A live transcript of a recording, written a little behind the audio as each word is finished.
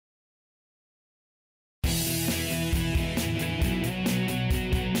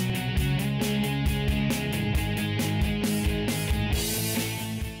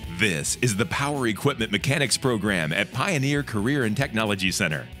This is the Power Equipment Mechanics program at Pioneer Career and Technology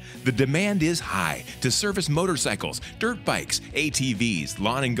Center. The demand is high to service motorcycles, dirt bikes, ATVs,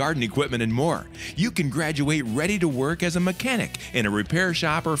 lawn and garden equipment, and more. You can graduate ready to work as a mechanic in a repair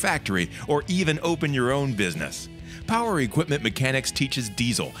shop or factory, or even open your own business. Power Equipment Mechanics teaches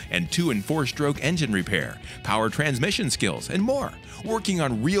diesel and 2- and 4-stroke engine repair, power transmission skills, and more, working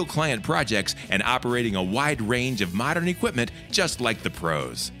on real client projects and operating a wide range of modern equipment just like the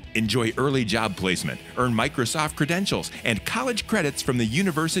pros. Enjoy early job placement, earn Microsoft credentials, and college credits from the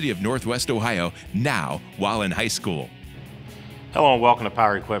University of Northwest Ohio now while in high school. Hello and welcome to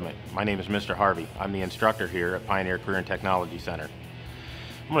Power Equipment. My name is Mr. Harvey. I'm the instructor here at Pioneer Career and Technology Center.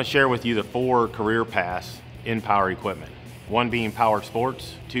 I'm going to share with you the 4 career paths in power equipment. 1 being power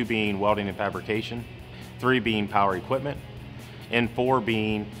sports, 2 being welding and fabrication, 3 being power equipment, and 4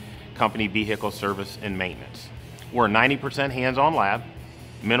 being company vehicle service and maintenance. We're a 90% hands-on lab,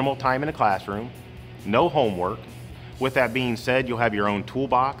 minimal time in the classroom, no homework. With that being said, you'll have your own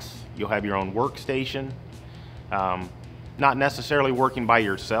toolbox, you'll have your own workstation, not necessarily working by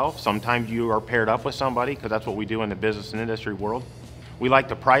yourself. Sometimes you are paired up with somebody because that's what we do in the business and industry world. We like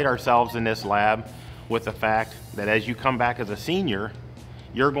to pride ourselves in this lab with the fact that as you come back as a senior,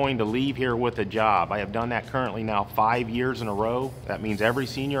 you're going to leave here with a job. I have done that currently now 5 years in a row. That means every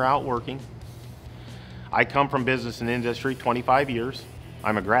senior out working. I come from business and industry 25 years.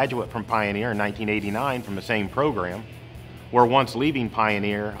 I'm a graduate from Pioneer in 1989 from the same program, where once leaving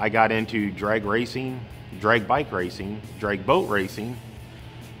Pioneer, I got into drag racing, drag bike racing, drag boat racing.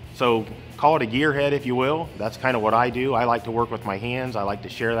 So call it a gearhead if you will. That's kind of what I do. I like to work with my hands. I like to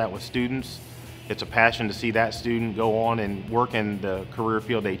share that with students. It's a passion to see that student go on and work in the career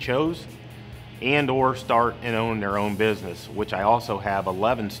field they chose and or start and own their own business, which I also have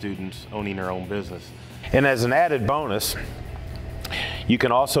 11 students owning their own business. And as an added bonus, you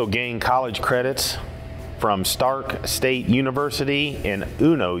can also gain college credits from Stark State University and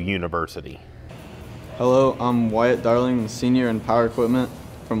Uno University. Hello, I'm Wyatt Darling, senior in power equipment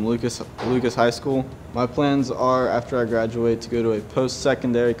from Lucas High School. My plans are, after I graduate, to go to a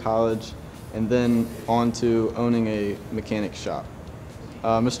post-secondary college and then on to owning a mechanic shop.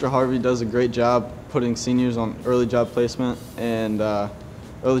 Mr. Harvey does a great job putting seniors on early job placement, and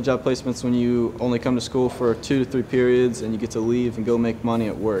early job placement's when you only come to school for 2 to 3 periods and you get to leave and go make money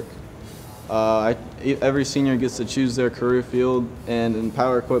at work. Every senior gets to choose their career field, and in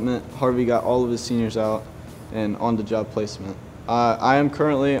power equipment, Harvey got all of his seniors out and on to job placement. I am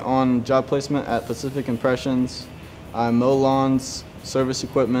currently on job placement at Pacific Impressions. I mow lawns, service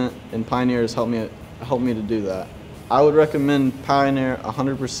equipment, and Pioneer has helped me to do that. I would recommend Pioneer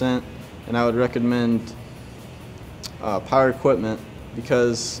 100%, and I would recommend power equipment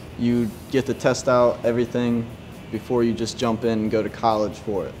because you get to test out everything before you just jump in and go to college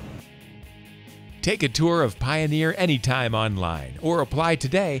for it. Take a tour of Pioneer anytime online or apply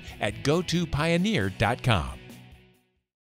today at gotopioneer.com.